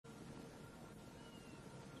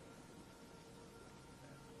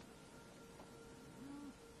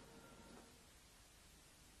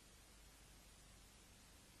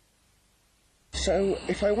So,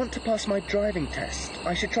 if I want to pass my driving test,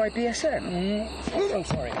 I should try BSN? Oh,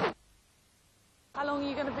 sorry. How long are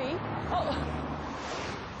you going to be? Oh.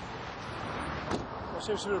 What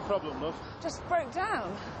seems to be the problem, love? Just broke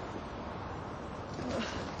down.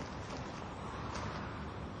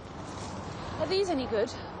 Are these any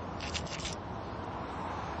good?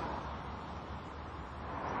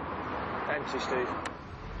 Empty, Steve.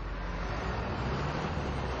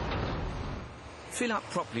 Fill up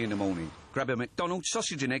properly in the morning. Grab a McDonald's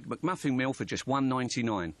sausage and egg McMuffin meal for just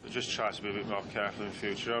 $1.99. Just try to be a bit more careful in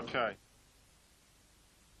future, OK?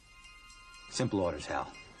 Simple orders, Hal.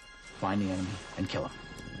 Find the enemy and kill him.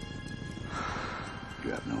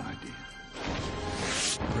 You have no idea.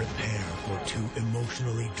 Prepare for 2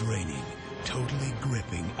 emotionally draining, totally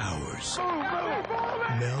gripping hours.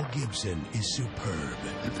 Mel Gibson is superb.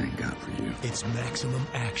 I thank God for you. It's maximum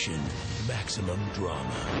action, maximum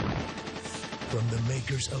drama. From the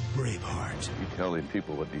makers of BraveHeart. You tell the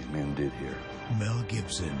people what these men did here. Mel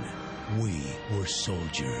Gibson, we were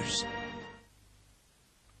soldiers.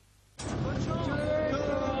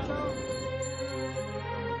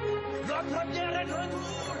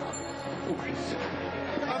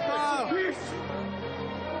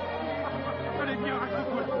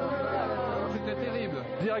 C'était terrible.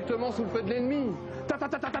 Directement sous le feu de l'ennemi. Ta ta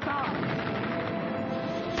ta ta ta ta.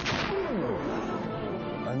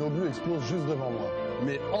 Un obus explose juste devant moi.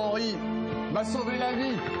 Mais Henri m'a sauvé la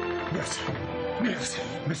vie. Merci. Merci.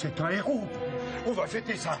 Mais c'est un héros. On va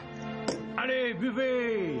fêter ça. Allez,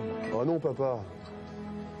 buvez. Oh non, papa.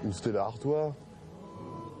 Une Stella Artois.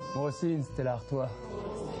 Moi aussi, une Stella Artois.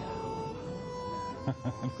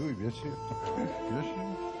 Oui, bien sûr. Bien sûr.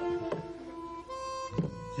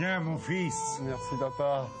 Tiens, mon fils. Merci,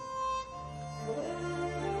 papa.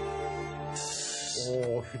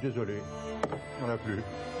 Oh, je suis désolé. Il n'y en a plus.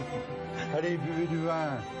 Allez, buvez du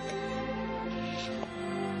vin.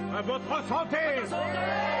 À votre santé.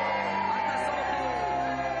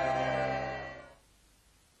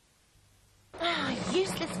 Ah,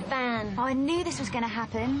 useless van. Oh, I knew this was going to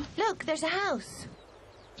happen. Look, there's a house.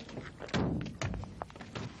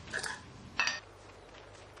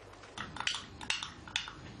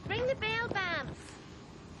 Bring the bail bams.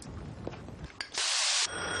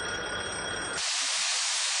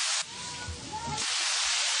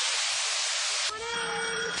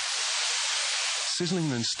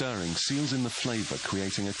 Sizzling and stirring seals in the flavour,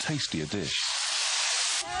 creating a tastier dish.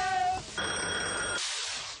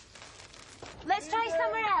 Let's try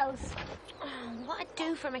somewhere else. Oh, what I'd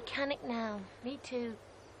do for a mechanic now. Me too.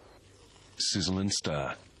 Sizzle and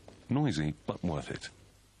stir. Noisy, but worth it.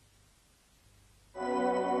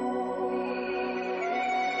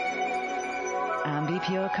 Ambri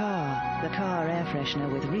Pur Car, the car air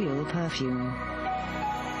freshener with real perfume.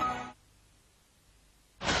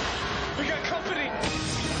 We got company.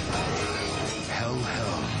 Hell,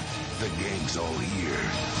 the gang's all here.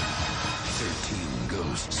 13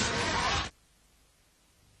 ghosts.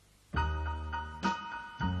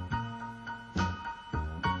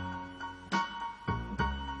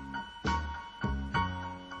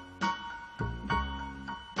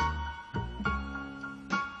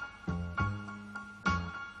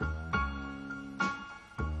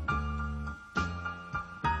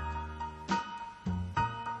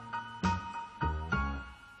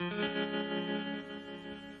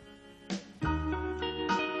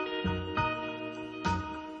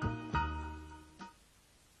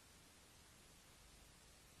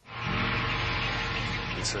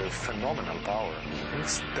 It's a phenomenal power.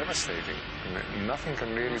 It's devastating. Nothing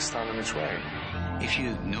can really stand in its way. If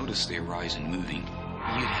you notice their rise in moving, you'd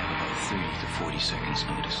have about 30 to 40 seconds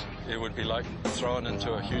notice. It would be like thrown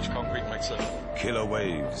into a huge concrete mixer. Killer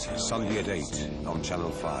Waves, Sunday at 8 on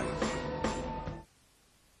Channel 5.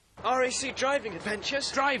 RAC driving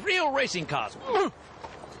adventures. Drive real racing cars.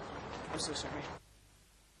 I'm so sorry.